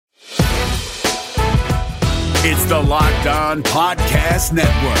It's the Locked On Podcast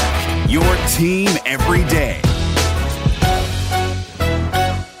Network, your team every day.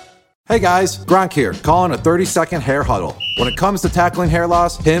 Hey guys, Gronk here, calling a 30-second hair huddle. When it comes to tackling hair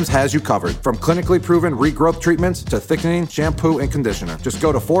loss, Hims has you covered. From clinically proven regrowth treatments to thickening, shampoo, and conditioner. Just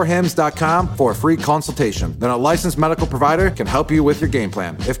go to 4hims.com for a free consultation. Then a licensed medical provider can help you with your game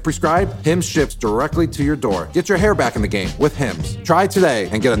plan. If prescribed, Hims ships directly to your door. Get your hair back in the game with Hims. Try today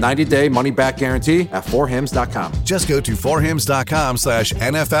and get a 90-day money-back guarantee at 4hims.com. Just go to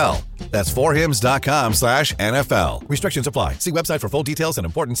 4hims.com/NFL. That's 4hims.com/NFL. Restrictions apply. See website for full details and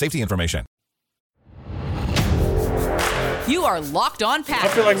important safety information. You are Locked On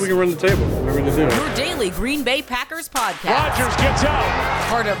Packers. I feel like we can run the table. We're going to do it. Your daily Green Bay Packers podcast. Rodgers gets out.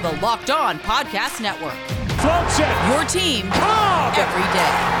 Part of the Locked On Podcast Network. Floats it. Your team every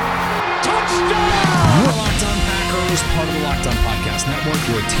day. Touchdown! You're Locked On Packers, part of the Locked On Podcast Network.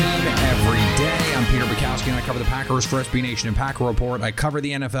 Your team every day. I'm Peter Bukowski, and I cover the Packers for SB Nation and Packer Report. I cover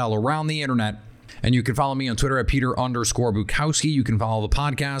the NFL around the internet. And you can follow me on Twitter at Peter_Bukowski. You can follow the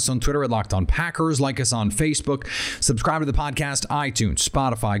podcast on Twitter at Locked On Packers. Like us on Facebook. Subscribe to the podcast, iTunes,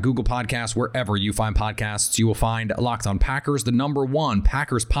 Spotify, Google Podcasts, wherever you find podcasts. You will find Locked On Packers, the #1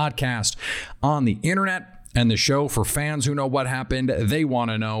 Packers podcast on the internet. And the show for fans who know what happened. They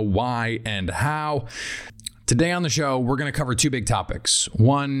want to know why and how. Today on the show, we're going to cover two big topics.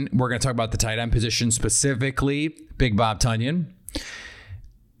 One, we're going to talk about the tight end position, specifically Big Bob Tonyan.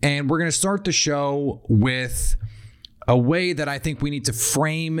 And we're going to start the show with a way that I think we need to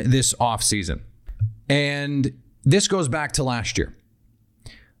frame this offseason. And this goes back to last year.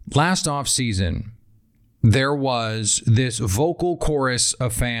 Last offseason, there was this vocal chorus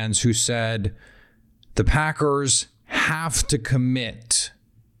of fans who said the Packers have to commit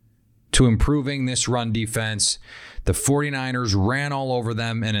to improving this run defense. The 49ers ran all over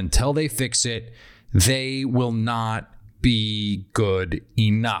them, and until they fix it, they will not be good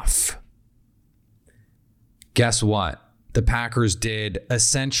enough. Guess what? The Packers did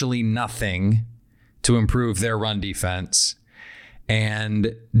essentially nothing to improve their run defense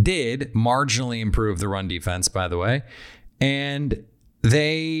and did marginally improve the run defense, by the way. And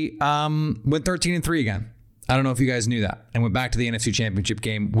they went 13-3 again. I don't know if you guys knew that. And went back to the NFC Championship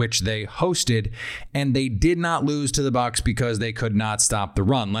game, which they hosted, and they did not lose to the Bucs because they could not stop the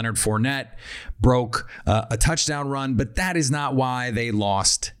run. Leonard Fournette broke a touchdown run, but that is not why they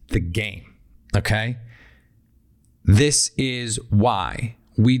lost the game, okay? This is why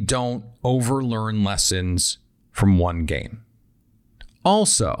we don't overlearn lessons from one game.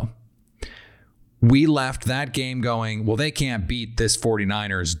 Also, we left that game going, well, they can't beat this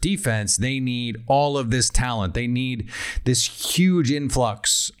 49ers defense. They need all of this talent. They need this huge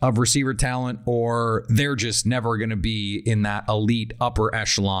influx of receiver talent, or they're just never going to be in that elite upper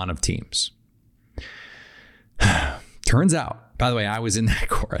echelon of teams. Turns out, by the way, I was in that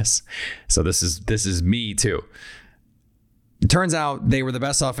chorus. So this is me too. It turns out they were the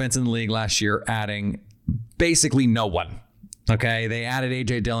best offense in the league last year, adding basically no one. Okay, they added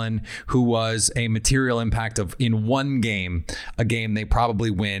A.J. Dillon, who was a material impact in one game, a game they probably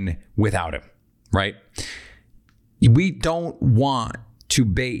win without him, right? We don't want to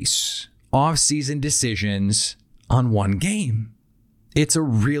base off-season decisions on one game. It's a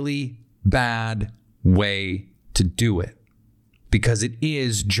really bad way to do it because it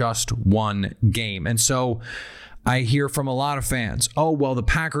is just one game. And so I hear from a lot of fans, oh, well, the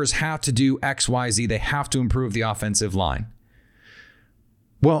Packers have to do X, Y, Z. They have to improve the offensive line.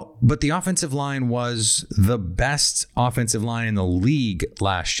 Well, but the offensive line was the best offensive line in the league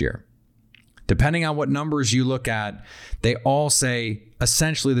last year. Depending on what numbers you look at, they all say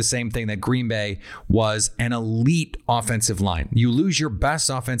essentially the same thing, that Green Bay was an elite offensive line. You lose your best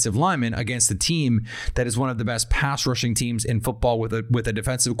offensive lineman against a team that is one of the best pass rushing teams in football with a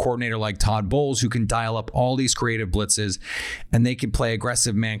defensive coordinator like Todd Bowles, who can dial up all these creative blitzes, and they can play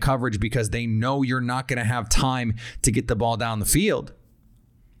aggressive man coverage because they know you're not going to have time to get the ball down the field.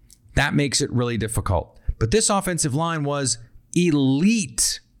 That makes it really difficult. But this offensive line was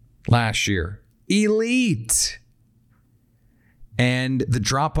elite last year. Elite. And the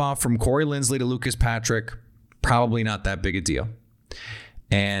drop-off from Corey Linsley to Lucas Patrick, probably not that big a deal.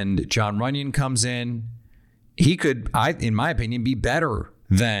 And John Runyon comes in. He could, in my opinion, be better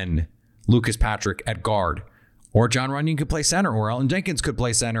than Lucas Patrick at guard. Or John Runyon could play center, or Elton Jenkins could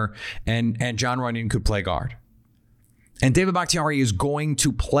play center, and John Runyon could play guard. And David Bakhtiari is going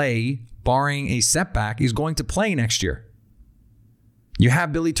to play, barring a setback, he's going to play next year. You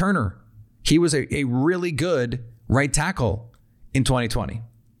have Billy Turner. He was a really good right tackle in 2020.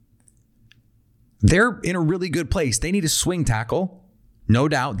 They're in a really good place. They need a swing tackle, No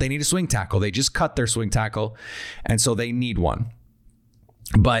doubt they need a swing tackle. They just cut their swing tackle, and so they need one.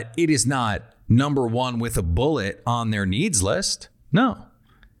 But it is not number one with a bullet on their needs list. No.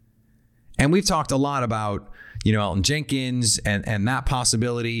 And we've talked a lot about, Elton Jenkins and that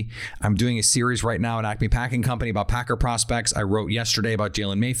possibility. I'm doing a series right now at Acme Packing Company about Packer prospects. I wrote yesterday about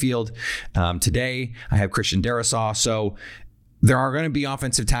Jalen Mayfield. Today, I have Christian Darrisaw. So there are going to be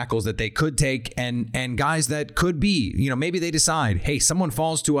offensive tackles that they could take and guys that could be, maybe they decide, hey, someone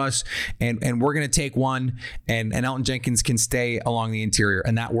falls to us and we're going to take one and Elton Jenkins can stay along the interior,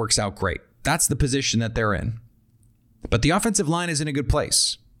 and that works out great. That's the position that they're in. But the offensive line is in a good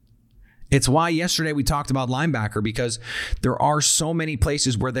place. It's why yesterday we talked about linebacker, because there are so many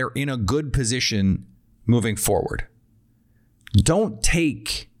places where they're in a good position moving forward. Don't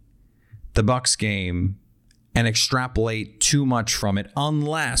take the Bucs game and extrapolate too much from it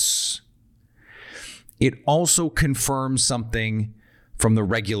unless it also confirms something from the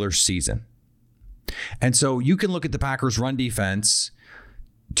regular season. And so you can look at the Packers' run defense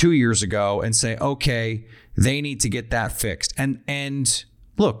 2 years ago and say, okay, they need to get that fixed. And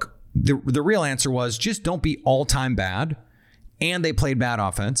look, the real answer was just don't be all-time bad, and they played bad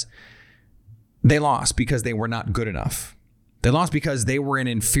offense. They lost because they were not good enough. They lost because they were an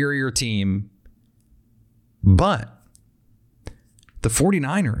inferior team. But the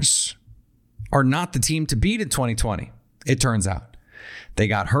 49ers are not the team to beat in 2020, it turns out. They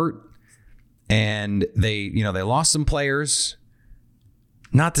got hurt and they lost some players.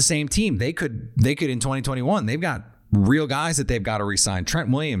 Not the same team. They could in 2021. They've got real guys that they've got to re-sign. Trent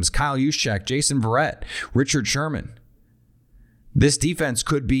Williams, Kyle Juszczyk, Jason Verrett, Richard Sherman. This defense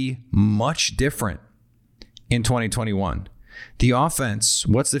could be much different in 2021. The offense,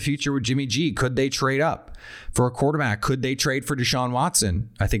 what's the future with Jimmy G? Could they trade up for a quarterback? Could they trade for Deshaun Watson?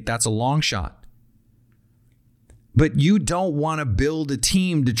 I think that's a long shot. But you don't want to build a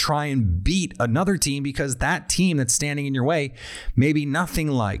team to try and beat another team, because that team that's standing in your way may be nothing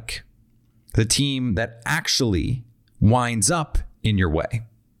like the team that actually winds up in your way.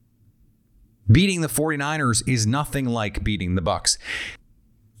 Beating the 49ers is nothing like beating the Bucs.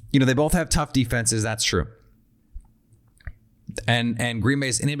 They both have tough defenses, that's true. And Green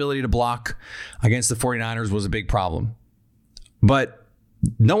Bay's inability to block against the 49ers was a big problem. But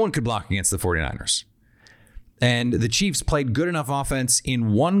no one could block against the 49ers. And the Chiefs played good enough offense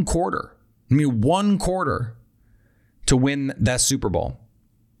in one quarter to win that Super Bowl.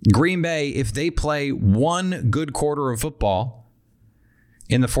 Green Bay, if they play one good quarter of football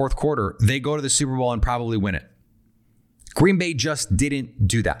in the fourth quarter, they go to the Super Bowl and probably win it. Green Bay just didn't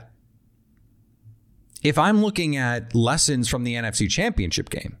do that. If I'm looking at lessons from the NFC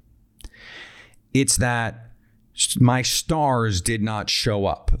Championship game, it's that my stars did not show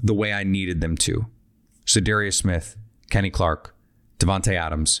up the way I needed them to. Za'Darius Smith, Kenny Clark, Devontae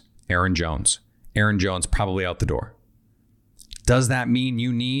Adams, Aaron Jones. Aaron Jones probably out the door. Does that mean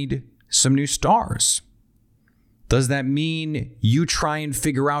you need some new stars? Does that mean you try and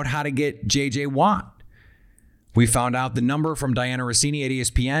figure out how to get J.J. Watt? We found out the number from Diana Rossini at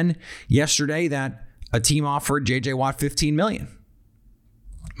ESPN yesterday that a team offered J.J. Watt $15 million.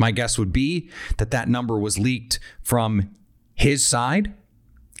 My guess would be that number was leaked from his side.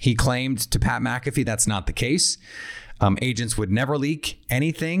 He claimed to Pat McAfee that's not the case. Agents would never leak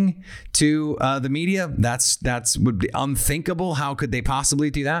anything to the media. That's would be unthinkable. How could they possibly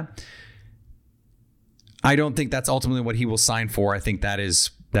do that? I don't think that's ultimately what he will sign for. I think that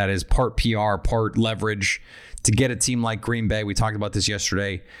is part PR, part leverage to get a team like Green Bay. We talked about this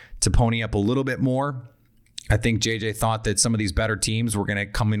yesterday, to pony up a little bit more. I think JJ thought that some of these better teams were going to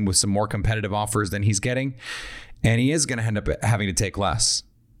come in with some more competitive offers than he's getting, and he is going to end up having to take less.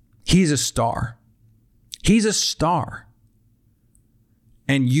 He's a star. He's a star.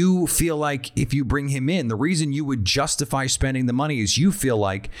 And you feel like if you bring him in, the reason you would justify spending the money is you feel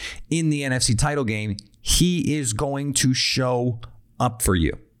like in the NFC title game, he is going to show up for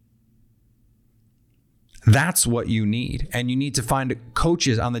you. That's what you need. And you need to find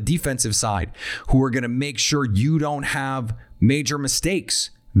coaches on the defensive side who are going to make sure you don't have major mistakes.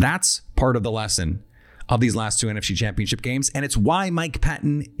 That's part of the lesson of these last two NFC Championship games. And it's why Mike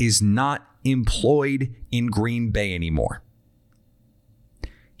Patton is not employed in Green Bay anymore.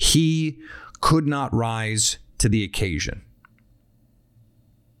 He could not rise to the occasion.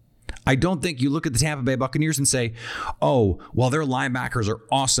 I don't think you look at the Tampa Bay Buccaneers and say, oh, well, their linebackers are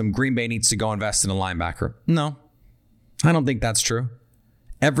awesome. Green Bay needs to go invest in a linebacker. No, I don't think that's true.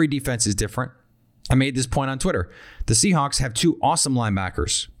 Every defense is different. I made this point on Twitter. The Seahawks have two awesome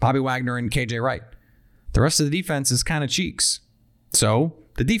linebackers, Bobby Wagner and KJ Wright. The rest of the defense is kind of cheeks. So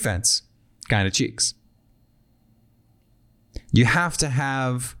the defense kind of cheeks. You have to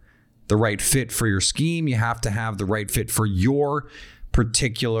have the right fit for your scheme. You have to have the right fit for your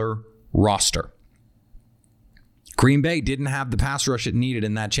particular roster. Green Bay didn't have the pass rush it needed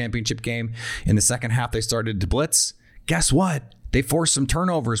in that championship game. In the second half, they started to blitz. Guess what? They forced some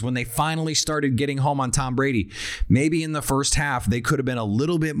turnovers when they finally started getting home on Tom Brady. Maybe in the first half, they could have been a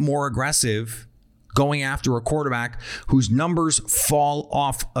little bit more aggressive going after a quarterback whose numbers fall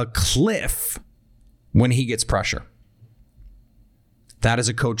off a cliff when he gets pressure. That is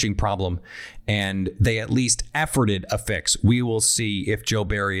a coaching problem, and they at least efforted a fix. We will see if Joe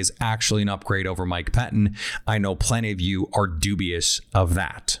Barry is actually an upgrade over Mike Pettin. I know plenty of you are dubious of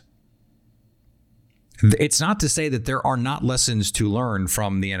that. It's not to say that there are not lessons to learn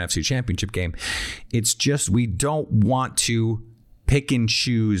from the NFC Championship game. It's just we don't want to pick and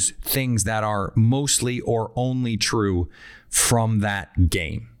choose things that are mostly or only true from that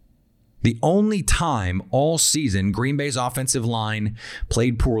game. The only time all season Green Bay's offensive line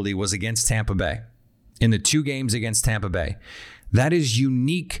played poorly was against Tampa Bay. In the 2 games against Tampa Bay. That is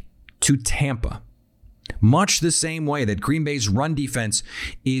unique to Tampa. Much the same way that Green Bay's run defense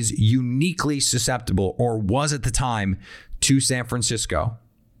is uniquely susceptible, or was at the time, to San Francisco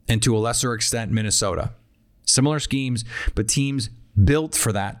and to a lesser extent Minnesota. Similar schemes, but teams built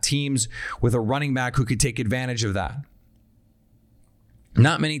for that. Teams with a running back who could take advantage of that.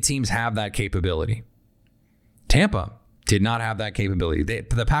 Not many teams have that capability. Tampa did not have that capability.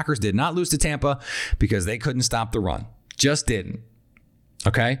 The Packers did not lose to Tampa because they couldn't stop the run. Just didn't.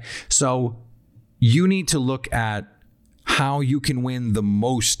 Okay? So you need to look at how you can win the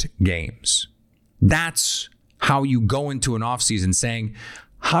most games. That's how you go into an offseason saying,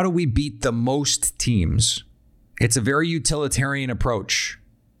 how do we beat the most teams? It's a very utilitarian approach.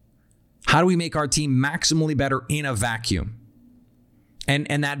 How do we make our team maximally better in a vacuum?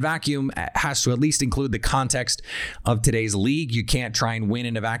 And that vacuum has to at least include the context of today's league. You can't try and win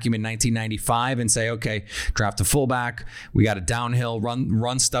in a vacuum in 1995 and say, okay, draft a fullback. We got a downhill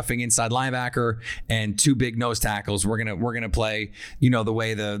run stuffing inside linebacker and 2 big nose tackles. We're gonna play, the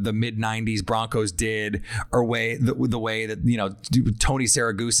way the mid 90s Broncos did, or the way that Tony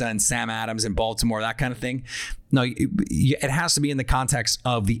Siragusa and Sam Adams in Baltimore, that kind of thing. No, it has to be in the context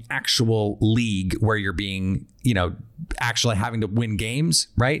of the actual league where you're being, actually having to win games,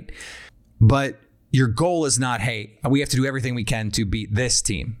 right? But your goal is not, hey, we have to do everything we can to beat this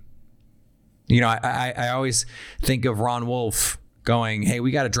team. I always think of Ron Wolf going, hey,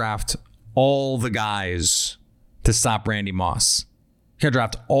 we got to draft all the guys to stop Randy Moss. You got to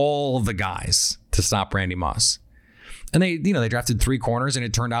draft all the guys to stop Randy Moss. And they drafted 3 corners, and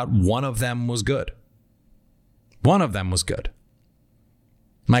it turned out one of them was good. One of them was good.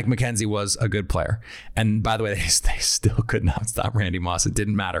 Mike McKenzie was a good player. And by the way, they still could not stop Randy Moss. It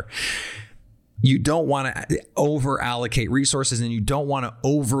didn't matter. You don't want to over allocate resources, and you don't want to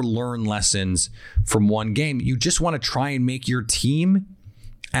over learn lessons from one game. You just want to try and make your team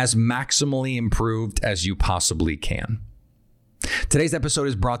as maximally improved as you possibly can. Today's episode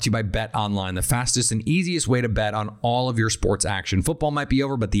is brought to you by Bet Online, the fastest and easiest way to bet on all of your sports action. Football might be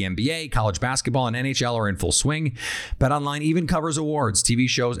over, but the NBA, college basketball, and NHL are in full swing. Bet Online even covers awards, TV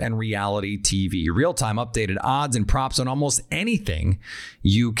shows, and reality TV. Real-time updated odds and props on almost anything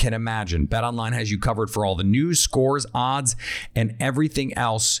you can imagine. Bet Online has you covered for all the news, scores, odds, and everything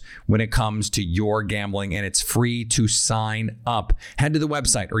else when it comes to your gambling, and it's free to sign up. Head to the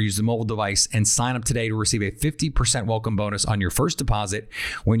website or use the mobile device and sign up today to receive a 50% welcome bonus on your first deposit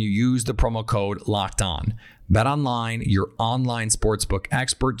when you use the promo code Locked On. Bet Online, your online sportsbook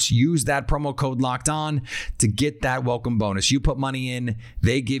experts. Use that promo code Locked On to get that welcome bonus. You put money in,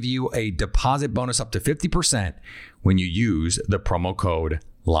 they give you a deposit bonus up to 50% when you use the promo code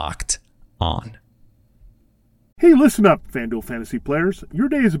Locked On. Hey, listen up, FanDuel fantasy players. Your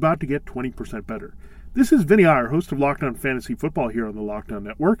day is about to get 20% better. This is Vinny Iyer, host of Locked On Fantasy Football here on the Locked On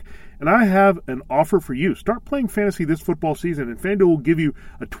Network, and I have an offer for you. Start playing fantasy this football season, and FanDuel will give you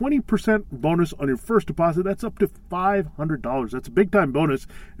a 20% bonus on your first deposit. That's up to $500. That's a big-time bonus,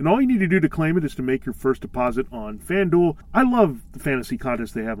 and all you need to do to claim it is to make your first deposit on FanDuel. I love the fantasy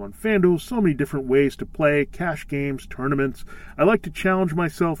contests they have on FanDuel. So many different ways to play, cash games, tournaments. I like to challenge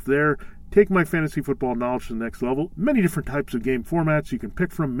myself there. Take my fantasy football knowledge to the next level. Many different types of game formats you can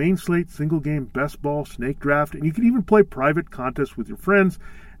pick from: main slate, single game, best ball, snake draft, and you can even play private contests with your friends.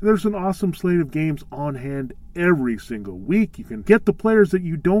 And there's an awesome slate of games on hand every single week. You can get the players that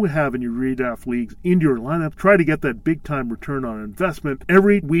you don't have in your redraft leagues into your lineup. Try to get that big-time return on investment.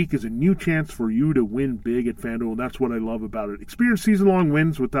 Every week is a new chance for you to win big at FanDuel, and that's what I love about it. Experience season-long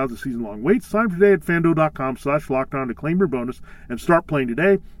wins without the season-long waits. Sign up today at FanDuel.com/LockedOn to claim your bonus and start playing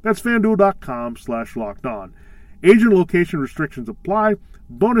today. That's FanDuel.com/LockedOn. Age and location restrictions apply.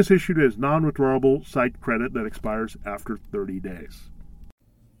 Bonus issued as non-withdrawable site credit that expires after 30 days.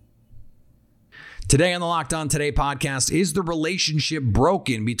 Today on the Locked On Today podcast, is the relationship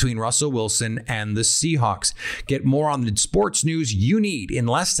broken between Russell Wilson and the Seahawks? Get more on the sports news you need in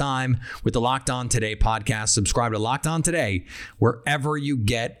less time with the Locked On Today podcast. Subscribe to Locked On Today wherever you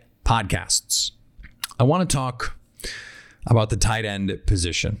get podcasts. I want to talk about the tight end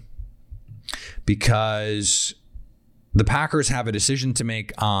position because the Packers have a decision to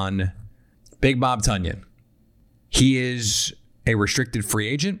make on Big Bob Tonyan. He is a restricted free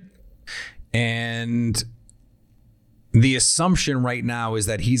agent. And the assumption right now is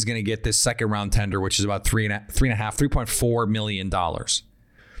that he's going to get this second round tender, which is about $3.4 million.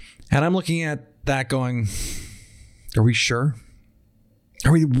 And I'm looking at that going, are we sure?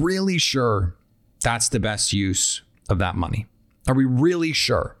 Are we really sure that's the best use of that money? Are we really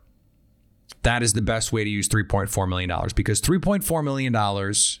sure that is the best way to use $3.4 million? Because $3.4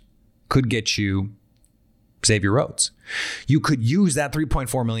 million could get you Xavier Rhodes. You could use that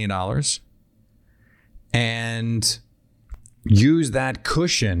 $3.4 million and use that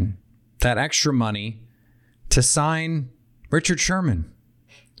cushion, that extra money, to sign Richard Sherman.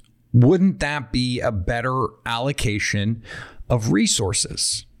 Wouldn't that be a better allocation of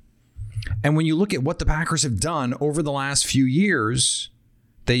resources? And when you look at what the Packers have done over the last few years,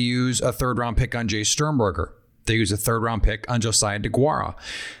 they use a third-round pick on Jay Sternberger. They use a third-round pick on Josiah DeGuara.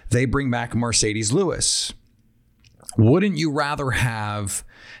 They bring back Mercedes Lewis. Wouldn't you rather have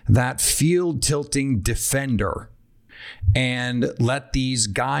that field-tilting defender and let these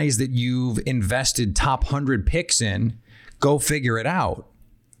guys that you've invested top 100 picks in go figure it out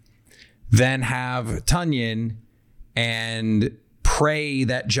than have Tonyan and pray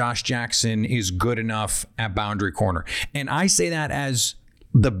that Josh Jackson is good enough at boundary corner? And I say that as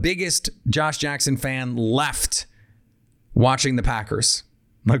the biggest Josh Jackson fan left watching the Packers.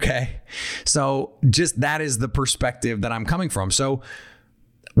 Okay. So just that is the perspective that I'm coming from. So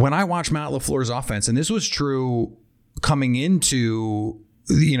when I watch Matt LaFleur's offense, and this was true coming into,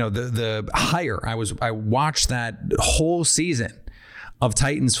 the hire, I watched that whole season of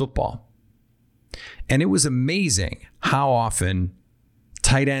Titans football. And it was amazing how often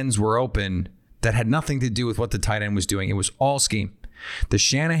tight ends were open that had nothing to do with what the tight end was doing. It was all scheme. The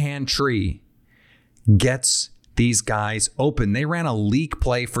Shanahan tree gets these guys open. They ran a leak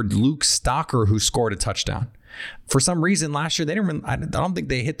play for Luke Stocker, who scored a touchdown. For some reason last year, I don't think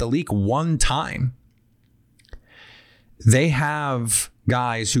they hit the leak one time. They have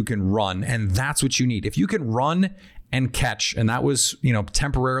guys who can run, and that's what you need. If you can run and catch, and that was,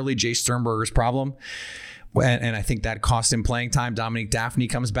 temporarily Jay Sternberger's problem, and I think that cost him playing time. Dominique Dafney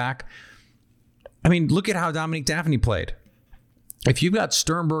comes back. I mean, look at how Dominique Dafney played. If you've got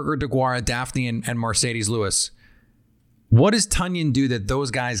Sternberger, DeGuara, Dafney, and Mercedes Lewis, what does Tonyan do that those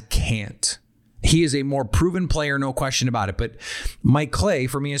guys can't? He is a more proven player, no question about it. But Mike Clay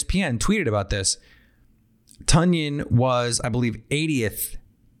from ESPN tweeted about this. Tonyan was, I believe, 80th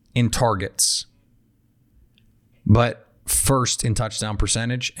in targets, but first in touchdown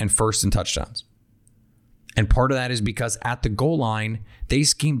percentage and first in touchdowns. And part of that is because at the goal line, they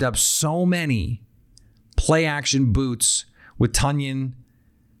schemed up so many play action boots with Tonyan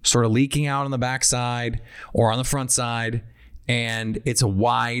sort of leaking out on the backside or on the front side, and it's a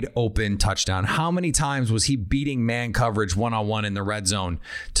wide open touchdown. How many times was he beating man coverage one-on-one in the red zone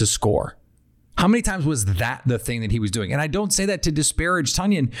to score? How many times was that the thing that he was doing? And I don't say that to disparage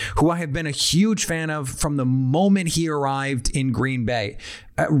Tonyan, who I have been a huge fan of from the moment he arrived in Green Bay.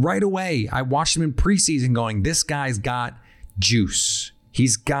 Right away, I watched him in preseason going, this guy's got juice.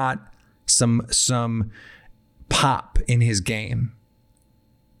 He's got some pop in his game.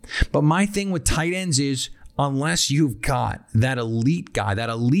 But my thing with tight ends is, unless you've got that elite guy, that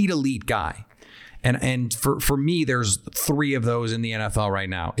elite guy, and for me, there's three of those in the NFL right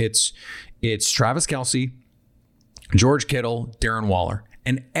now. It's Travis Kelce, George Kittle, Darren Waller,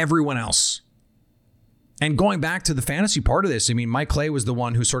 and everyone else. And going back to the fantasy part of this, I mean, Mike Clay was the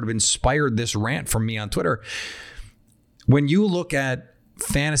one who sort of inspired this rant from me on Twitter. When you look at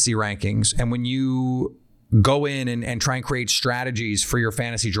fantasy rankings and when you go in and try and create strategies for your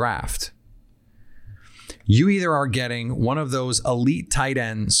fantasy draft, you either are getting one of those elite tight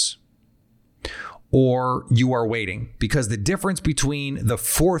ends or you are waiting, because the difference between the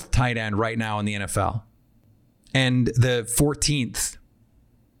fourth tight end right now in the NFL and the 14th,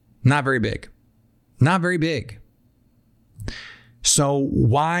 not very big. Not very big. So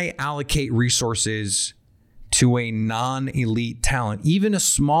why allocate resources to a non-elite talent, even a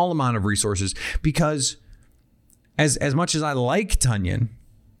small amount of resources? Because as much as I like Tonyan,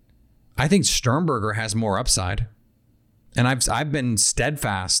 I think Sternberger has more upside. And I've been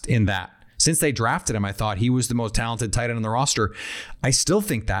steadfast in that. Since they drafted him, I thought he was the most talented tight end on the roster. I still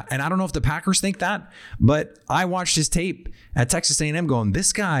think that. And I don't know if the Packers think that, but I watched his tape at Texas A&M going,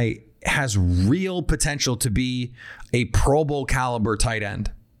 this guy has real potential to be a Pro Bowl caliber tight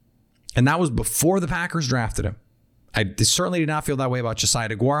end. And that was before the Packers drafted him. I certainly did not feel that way about Josiah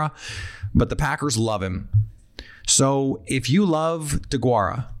DeGuara, but the Packers love him. So if you love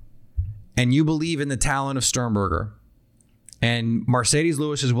DeGuara and you believe in the talent of Sternberger, and Mercedes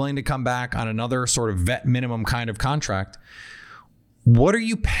Lewis is willing to come back on another sort of vet minimum kind of contract, what are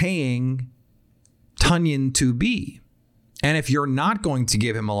you paying Tonyan to be? And if you're not going to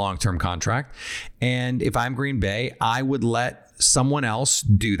give him a long-term contract, and if I'm Green Bay, I would let someone else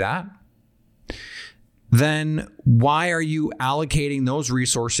do that, then why are you allocating those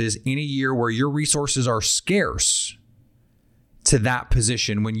resources in a year where your resources are scarce to that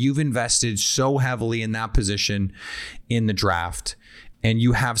position when you've invested so heavily in that position in the draft, and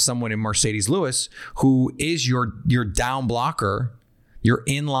you have someone in Mercedes Lewis who is your down blocker, your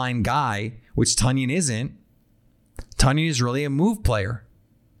inline guy, which Tonyan isn't. Tonyan is really a move player.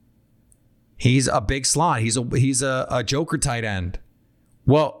 He's a big slot. He's a joker tight end.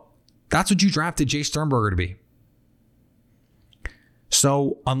 Well, that's what you drafted Jay Sternberger to be.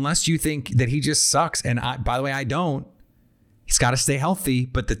 So unless you think that he just sucks, and by the way, I don't, he's got to stay healthy,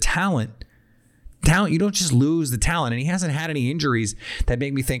 but the talent, you don't just lose the talent. And he hasn't had any injuries that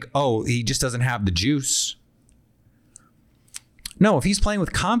make me think, oh, he just doesn't have the juice. No, if he's playing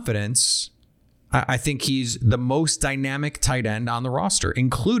with confidence, I think he's the most dynamic tight end on the roster,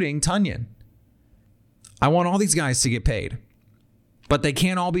 including Tonyan. I want all these guys to get paid, but they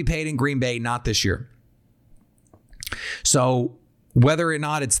can't all be paid in Green Bay, not this year. So whether or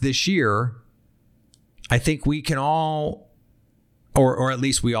not it's this year, I think we can all, or at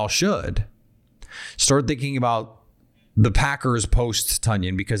least we all should, start thinking about the Packers post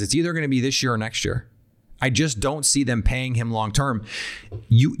Tonyan, because it's either going to be this year or next year. I just don't see them paying him long term.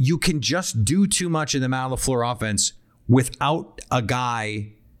 You can just do too much in the Matt LaFleur offense without a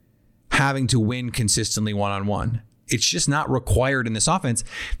guy having to win consistently one-on-one. It's just not required in this offense.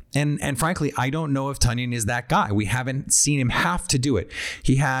 And frankly, I don't know if Tonyan is that guy. We haven't seen him have to do it.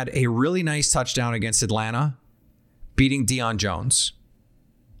 He had a really nice touchdown against Atlanta, beating Deion Jones.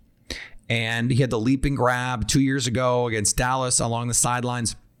 And he had the leap and grab 2 years ago against Dallas along the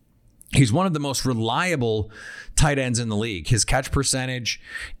sidelines. He's one of the most reliable tight ends in the league. His catch percentage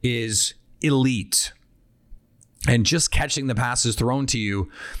is elite. And just catching the passes thrown to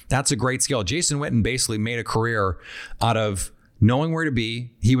you, that's a great skill. Jason Witten basically made a career out of knowing where to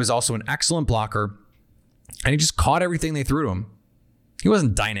be. He was also an excellent blocker, and he just caught everything they threw to him. He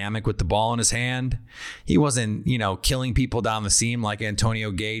wasn't dynamic with the ball in his hand. He wasn't, killing people down the seam like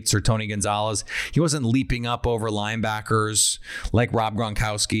Antonio Gates or Tony Gonzalez. He wasn't leaping up over linebackers like Rob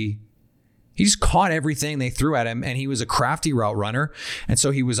Gronkowski. He just caught everything they threw at him, and he was a crafty route runner, and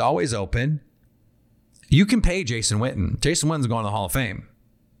so he was always open. You can pay Jason Witten. Jason Witten's going to the Hall of Fame.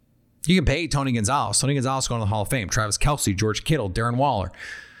 You can pay Tony Gonzalez. Tony Gonzalez is going to the Hall of Fame. Travis Kelce, George Kittle, Darren Waller.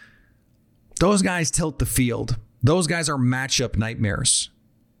 Those guys tilt the field. Those guys are matchup nightmares.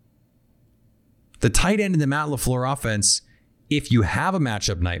 The tight end in the Matt LaFleur offense, if you have a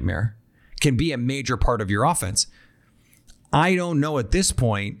matchup nightmare, can be a major part of your offense. I don't know at this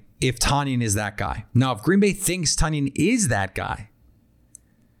point if Tonyan is that guy. Now, if Green Bay thinks Tonyan is that guy,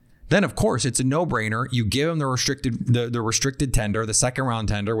 then of course it's a no-brainer. You give him the restricted tender, the second round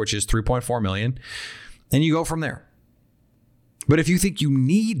tender, which is $3.4 million, and you go from there. But if you think you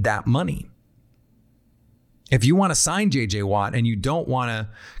need that money, if you want to sign J.J. Watt and you don't want to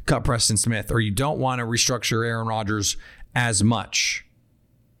cut Preston Smith, or you don't want to restructure Aaron Rodgers as much,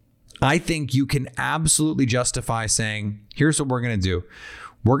 I think you can absolutely justify saying, here's what we're going to do.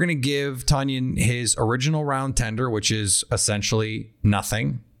 We're going to give Tonyan his original round tender, which is essentially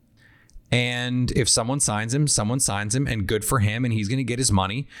nothing. And if someone signs him, and good for him, and he's going to get his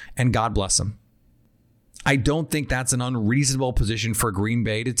money, and God bless him. I don't think that's an unreasonable position for Green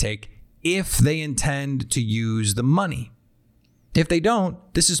Bay to take if they intend to use the money. If they don't,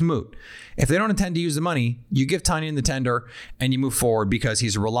 this is moot. If they don't intend to use the money, you give Tonyan the tender and you move forward because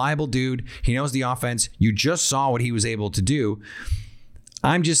he's a reliable dude. He knows the offense. You just saw what he was able to do.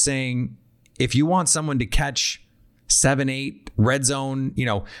 I'm just saying, if you want someone to catch 7-8 red zone,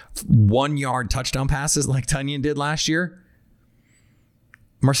 1 yard touchdown passes like Tonyan did last year,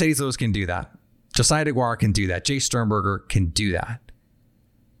 Mercedes Lewis can do that. Josiah DeGuara can do that. Jay Sternberger can do that.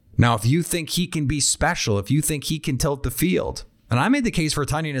 Now, if you think he can be special, if you think he can tilt the field, and I made the case for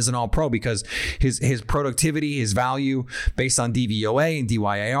Tonyan as an all-pro because his productivity, his value based on DVOA and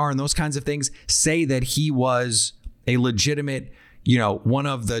DYAR and those kinds of things say that he was a legitimate, one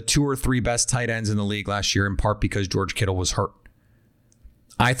of the 2 or 3 best tight ends in the league last year, in part because George Kittle was hurt.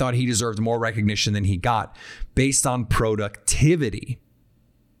 I thought he deserved more recognition than he got based on productivity.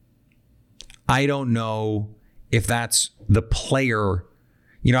 I don't know if that's the player.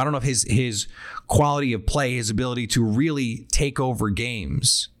 I don't know if his quality of play, his ability to really take over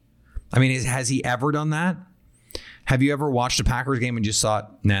games. I mean, has he ever done that? Have you ever watched a Packers game and just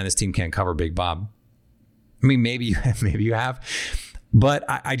thought, nah, this team can't cover Big Bob? I mean, maybe you have, but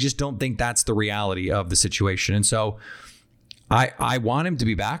I just don't think that's the reality of the situation. And so I want him to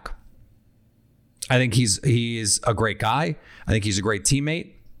be back. I think he is a great guy. I think he's a great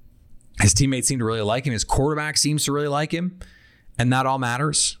teammate. His teammates seem to really like him. His quarterback seems to really like him. And that all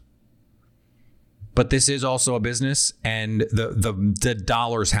matters. But this is also a business, and the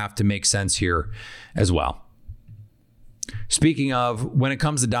dollars have to make sense here as well. Speaking of, when it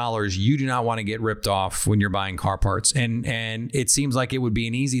comes to dollars, you do not want to get ripped off when you're buying car parts. And it seems like it would be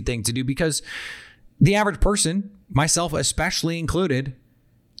an easy thing to do because the average person, myself especially included,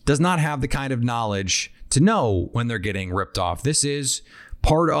 does not have the kind of knowledge to know when they're getting ripped off. This is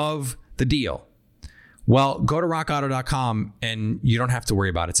part of the deal. Well, go to rockauto.com and you don't have to worry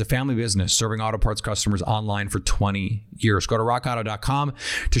about it. It's a family business serving auto parts customers online for 20 years. Go to rockauto.com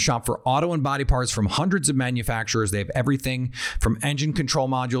to shop for auto and body parts from hundreds of manufacturers. They have everything from engine control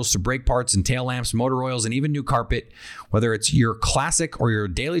modules to brake parts and tail lamps, motor oils, and even new carpet. Whether it's your classic or your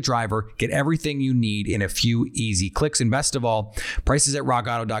daily driver, get everything you need in a few easy clicks. And best of all, prices at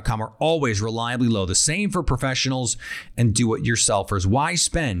rockauto.com are always reliably low. The same for professionals and do-it-yourselfers. Why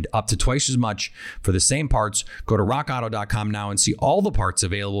spend up to twice as much for the same parts? Go to rockauto.com now and see all the parts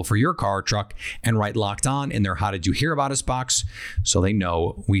available for your car or truck and write Locked On in their How Did You Hear About Us box so they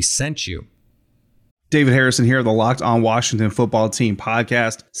know we sent you. David Harrison here, the Locked On Washington Football Team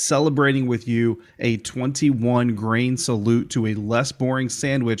podcast, celebrating with you a 21 grain salute to a less boring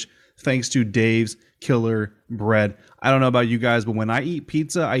sandwich thanks to Dave's Killer Bread. I don't know about you guys, but when I eat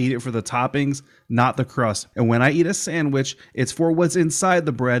pizza, I eat it for the toppings, not the crust. And when I eat a sandwich, it's for what's inside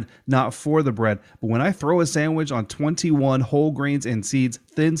the bread, not for the bread. But when I throw a sandwich on 21 whole grains and seeds,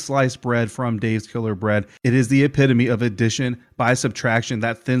 thin sliced bread from Dave's Killer Bread, it is the epitome of addition by subtraction.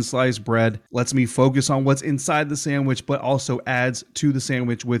 That thin sliced bread lets me focus on what's inside the sandwich, but also adds to the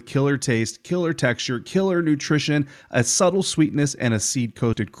sandwich with killer taste, killer texture, killer nutrition, a subtle sweetness, and a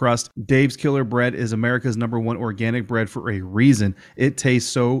seed-coated crust. Dave's Killer Bread is America's #1 organic bread for a reason. It tastes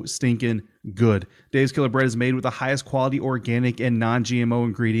so stinking good. Dave's Killer Bread is made with the highest quality organic and non-GMO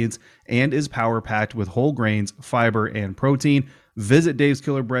ingredients and is power-packed with whole grains, fiber, and protein. Visit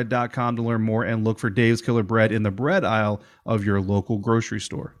daveskillerbread.com to learn more and look for Dave's Killer Bread in the bread aisle of your local grocery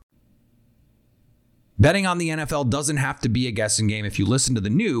store. Betting on the NFL doesn't have to be a guessing game if you listen to the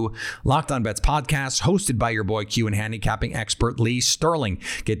new Locked On Bets podcast hosted by your boy Q and handicapping expert Lee Sterling.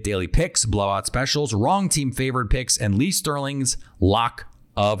 Get daily picks, blowout specials, wrong team favored picks, and Lee Sterling's lock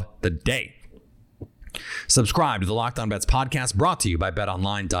of the day. Subscribe to the Locked On Bets podcast brought to you by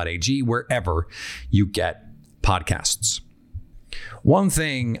betonline.ag wherever you get podcasts. One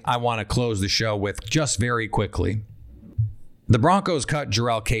thing I want to close the show with just very quickly. The Broncos cut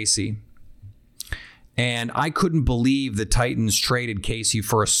Jurrell Casey. And I couldn't believe the Titans traded Casey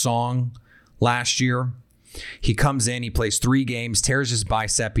for a song last year. He comes in, he plays 3 games, tears his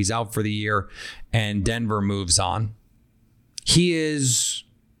bicep, he's out for the year, and Denver moves on. He is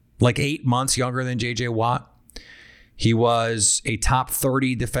like 8 months younger than J.J. Watt. He was a top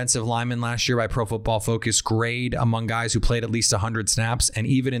 30 defensive lineman last year by Pro Football Focus grade among guys who played at least 100 snaps, and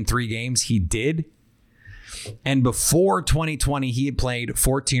even in 3 games, he did. And before 2020, he had played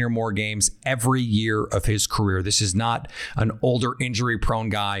 14 or more games every year of his career. This is not an older injury-prone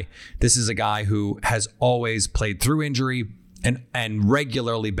guy. This is a guy who has always played through injury and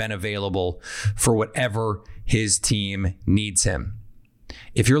regularly been available for whatever his team needs him.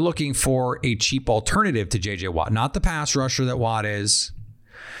 If you're looking for a cheap alternative to J.J. Watt, not the pass rusher that Watt is,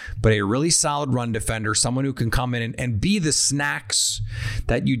 but a really solid run defender, someone who can come in and be the snacks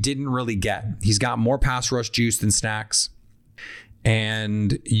that you didn't really get. He's got more pass rush juice than snacks.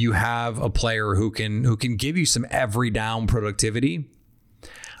 And you have a player who can give you some every down productivity.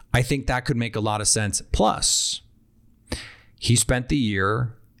 I think that could make a lot of sense. Plus, he spent the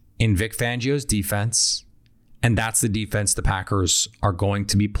year in Vic Fangio's defense, and that's the defense the Packers are going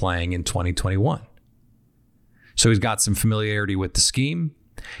to be playing in 2021. So he's got some familiarity with the scheme.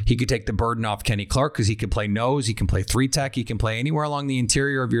 He could take the burden off Kenny Clark because he can play nose, he can play 3-tech, he can play anywhere along the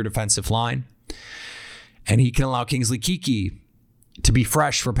interior of your defensive line. And he can allow Kingsley Keke to be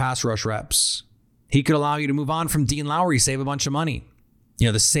fresh for pass rush reps. He could allow you to move on from Dean Lowry, save a bunch of money.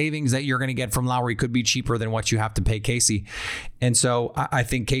 the savings that you're going to get from Lowry could be cheaper than what you have to pay Casey. And so I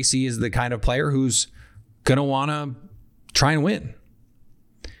think Casey is the kind of player who's going to want to try and win.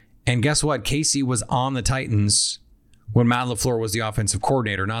 And guess what? Casey was on the Titans when Matt LaFleur was the offensive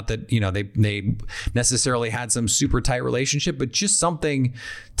coordinator. Not that, they necessarily had some super tight relationship, but just something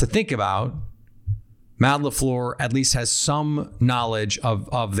to think about. Matt LaFleur at least has some knowledge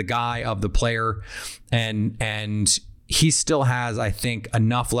of the guy, of the player, and he still has, I think,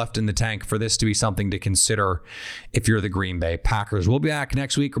 enough left in the tank for this to be something to consider if you're the Green Bay Packers. We'll be back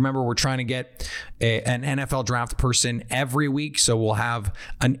next week. Remember, we're trying to get an NFL draft person every week, so we'll have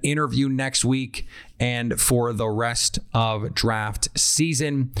an interview next week and for the rest of draft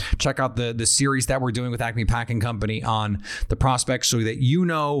season. Check out the series that we're doing with Acme Packing Company on the prospects so that you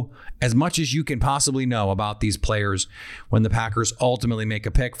know as much as you can possibly know about these players when the Packers ultimately make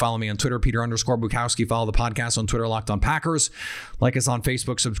a pick. Follow me on Twitter, Peter_Bukowski. Follow the podcast on Twitter, Locked On Packers. Like us on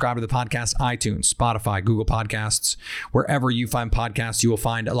Facebook. Subscribe to the podcast, iTunes, Spotify, Google Podcasts. Wherever you find podcasts, you will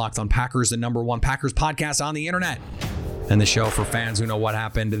find Locked On Packers, the #1 Packers podcast on the internet. And the show for fans who know what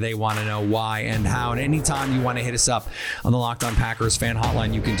happened. They want to know why and how. And anytime you want to hit us up on the Locked On Packers fan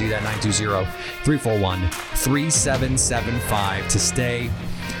hotline, you can do that, 920-341-3775 to stay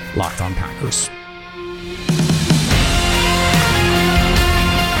Locked On Packers.